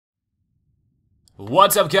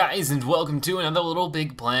What's up guys, and welcome to another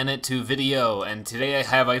LittleBigPlanet 2 video, and today I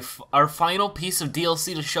have our final piece of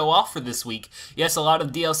DLC to show off for this week. Yes, a lot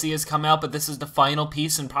of DLC has come out, but this is the final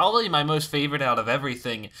piece, and probably my most favorite out of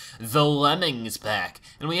everything, the Lemmings Pack.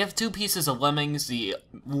 And we have two pieces of Lemmings, the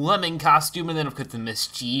Lemming costume, and then of course the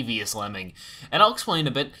mischievous Lemming. And I'll explain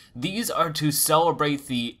a bit. These are to celebrate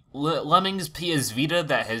the Lemmings PS Vita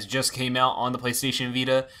that has just came out on the PlayStation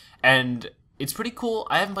Vita, and it's pretty cool.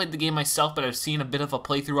 I haven't played the game myself, but I've seen a bit of a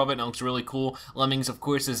playthrough of it, and it looks really cool. Lemmings, of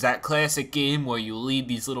course, is that classic game where you lead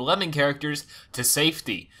these little lemming characters to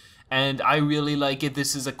safety. And I really like it.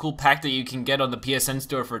 This is a cool pack that you can get on the PSN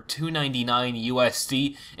store for $2.99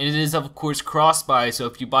 USD. And it is, of course, cross-buy, so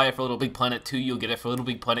if you buy it for LittleBigPlanet 2, you'll get it for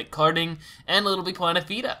LittleBigPlanet Karting and LittleBigPlanet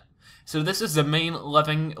Vita. So this is the main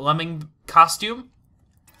lemming costume.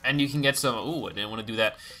 And you can get some... Ooh, I didn't want to do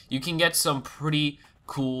that. You can get some pretty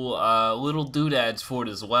cool little doodads for it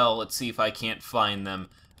as well. Let's see if I can't find them.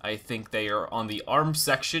 I think they are on the arm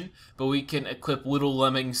section, but we can equip little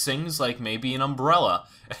lemming things like maybe an umbrella.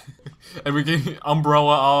 And we can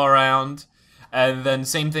umbrella all around. And then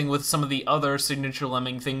same thing with some of the other signature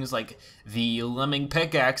lemming things like the lemming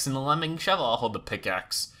pickaxe and the lemming shovel. I'll hold the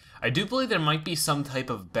pickaxe. I do believe there might be some type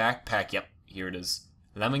of backpack. Yep, here it is.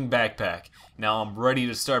 Lemming backpack. Now I'm ready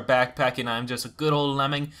to start backpacking. I'm just a good old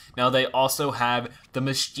lemming. Now they also have the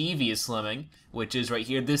mischievous lemming, which is right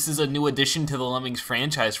here. This is a new addition to the Lemmings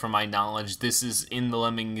franchise from my knowledge. This is in the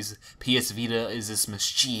Lemmings PS Vita, is this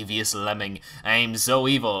mischievous lemming. I'm so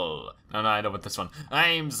evil. No, I know about this one.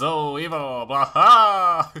 I'm so evil.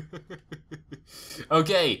 Blah-ha!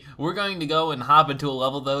 Okay, we're going to go and hop into a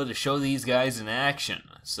level though to show these guys in action.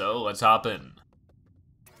 So let's hop in.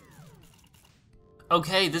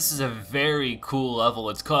 Okay, this is a very cool level.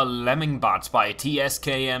 It's called Lemming Bots by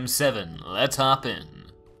TSKM7. Let's hop in.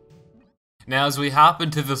 Now, as we hop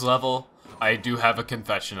into this level, I do have a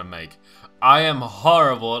confession to make. I am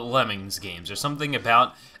horrible at Lemmings games. There's something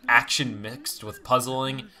about action mixed with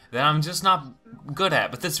puzzling that I'm just not good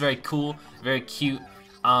at, but this is very cool, very cute.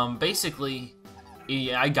 Basically,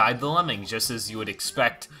 I guide the lemmings just as you would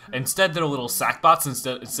expect. Instead, they're little sackbots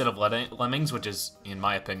instead of lemmings, which is, in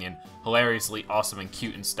my opinion, hilariously awesome and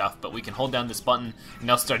cute and stuff. But we can hold down this button and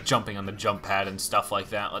they'll start jumping on the jump pad and stuff like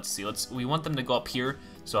that. Let's see. We want them to go up here,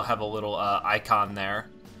 so I'll have a little icon there.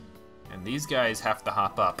 And these guys have to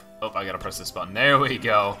hop up. Oh, I gotta press this button. There we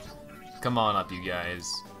go. Come on up, you guys.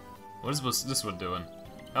 What is this one doing?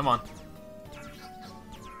 Come on.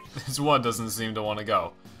 This one doesn't seem to want to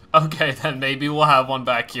go. Okay, then maybe we'll have one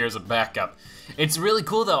back here as a backup. It's really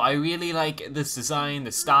cool, though. I really like this design,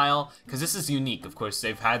 the style, because this is unique. Of course,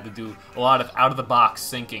 they've had to do a lot of out-of-the-box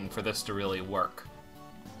syncing for this to really work.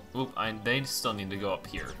 Oop, they still need to go up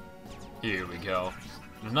here. Here we go.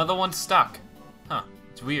 Another one stuck. Huh,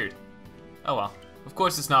 it's weird. Oh well. Of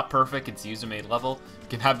course, it's not perfect. It's user-made level. You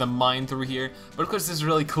can have them mine through here. But of course, this is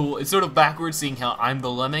really cool. It's sort of backwards, seeing how I'm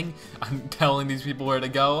the lemming. I'm telling these people where to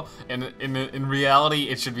go. And in reality,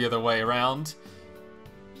 it should be the other way around.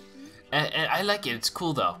 And I like it. It's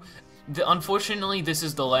cool, though. Unfortunately, this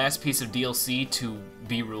is the last piece of DLC to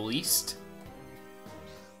be released.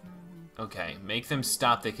 Okay, make them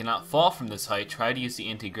stop. They cannot fall from this height. Try to use the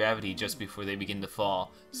anti-gravity just before they begin to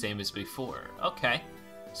fall. Same as before. Okay,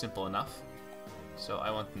 simple enough. So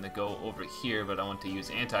I want them to go over here, but I want to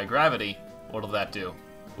use anti-gravity. What'll that do?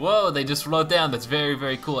 Whoa, they just float down. That's very,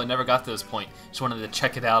 very cool. I never got to this point. Just wanted to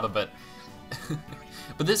check it out a bit.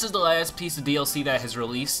 But this is the last piece of DLC that has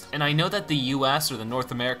released, and I know that the US, or the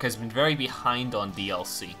North America, has been very behind on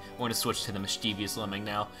DLC. We're going to switch to the mischievous lemming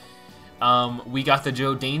now. We got the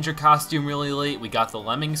Joe Danger costume really late. We got the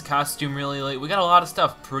Lemmings costume really late. We got a lot of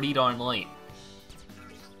stuff pretty darn late.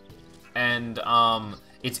 And,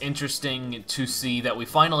 it's interesting to see that we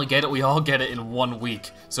finally get it. We all get it in 1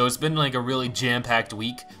 week. So it's been like a really jam-packed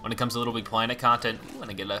week when it comes to LittleBigPlanet content. Ooh,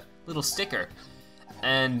 and I get a little sticker.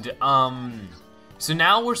 And, so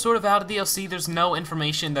now we're sort of out of DLC. There's no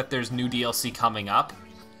information that there's new DLC coming up.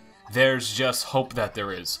 There's just hope that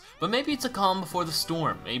there is. But maybe it's a calm before the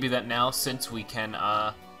storm. Maybe that now, since we can,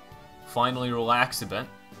 finally relax a bit.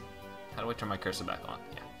 How do I turn my cursor back on?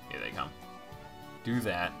 Yeah, here they come. Do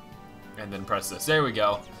that. And then press this. There we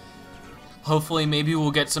go. Hopefully, maybe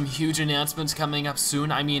we'll get some huge announcements coming up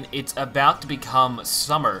soon. I mean, it's about to become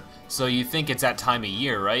summer, so you think it's that time of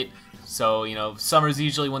year, right? So, you know, summer's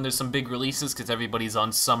usually when there's some big releases because everybody's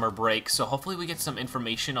on summer break. So hopefully we get some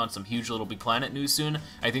information on some huge LittleBigPlanet news soon.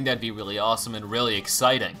 I think that'd be really awesome and really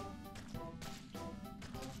exciting.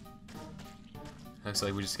 Looks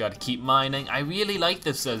like we just gotta keep mining. I really like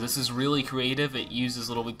this. This is really creative. It uses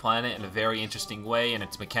LittleBigPlanet in a very interesting way and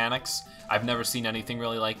its mechanics. I've never seen anything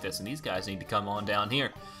really like this, and these guys need to come on down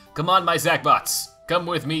here. Come on, my Zackbots! Come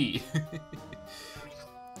with me!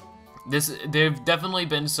 There've definitely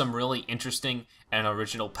been some really interesting and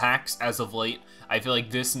original packs as of late. I feel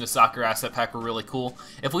like this and the soccer asset pack were really cool.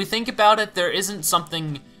 If we think about it, there isn't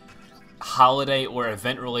something holiday or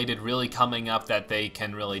event related really coming up that they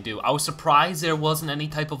can really do. I was surprised there wasn't any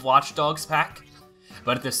type of Watch Dogs pack,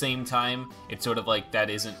 but at the same time, it's sort of like that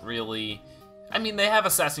isn't really... I mean, they have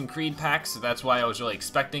Assassin's Creed packs, so that's why I was really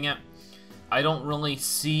expecting it. I don't really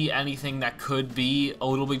see anything that could be a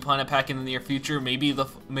LittleBigPlanet pack in the near future. Maybe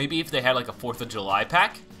if they had like a 4th of July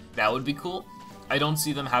pack, that would be cool. I don't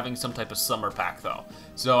see them having some type of summer pack though.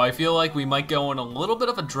 So I feel like we might go on a little bit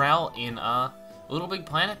of a drought in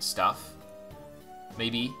LittleBigPlanet stuff.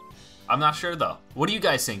 Maybe. I'm not sure though. What do you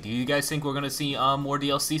guys think? Do you guys think we're going to see more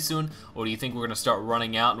DLC soon? Or do you think we're going to start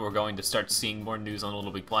running out and we're going to start seeing more news on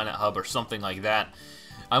LittleBigPlanet Hub or something like that?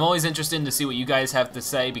 I'm always interested to see what you guys have to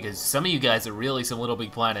say because some of you guys are really some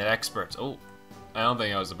LittleBigPlanet experts. Oh, I don't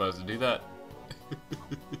think I was supposed to do that.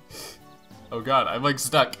 Oh god, I'm like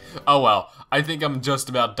stuck. Oh well, I think I'm just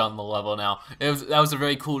about done the level now. That was a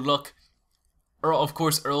very cool look. Of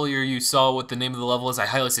course, earlier you saw what the name of the level is. I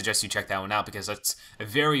highly suggest you check that one out because that's a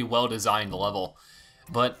very well-designed level.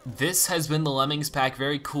 But this has been the Lemmings Pack.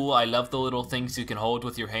 Very cool. I love the little things you can hold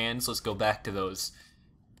with your hands. Let's go back to those.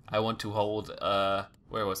 I want to hold,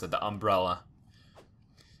 where was it? The umbrella.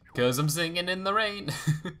 Because I'm singing in the rain.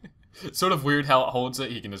 Sort of weird how it holds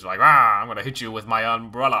it. You can just be like, ah, I'm gonna hit you with my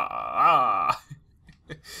umbrella. Ah.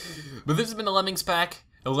 But this has been the Lemmings Pack.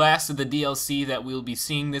 The last of the DLC that we'll be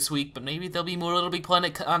seeing this week, but maybe there'll be more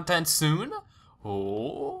LittleBigPlanet content soon.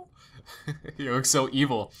 Oh, you look so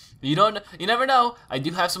evil. You never know. I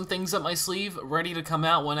do have some things up my sleeve ready to come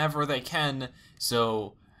out whenever they can.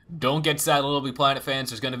 So don't get sad, LittleBigPlanet fans.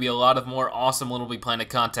 There's going to be a lot of more awesome LittleBigPlanet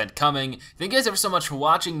content coming. Thank you guys ever so much for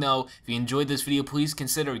watching, though. If you enjoyed this video, please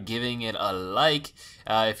consider giving it a like.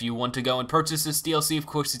 If you want to go and purchase this DLC, of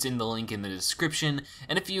course, it's in the link in the description.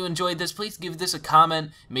 And if you enjoyed this, please give this a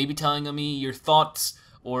comment, maybe telling me your thoughts,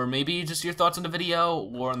 or maybe just your thoughts on the video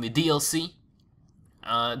or on the DLC.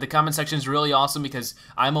 The comment section is really awesome because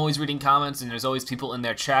I'm always reading comments and there's always people in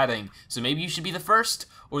there chatting. So maybe you should be the first,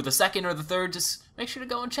 or the second, or the third. Just make sure to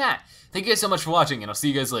go and chat. Thank you guys so much for watching, and I'll see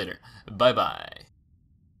you guys later. Bye-bye.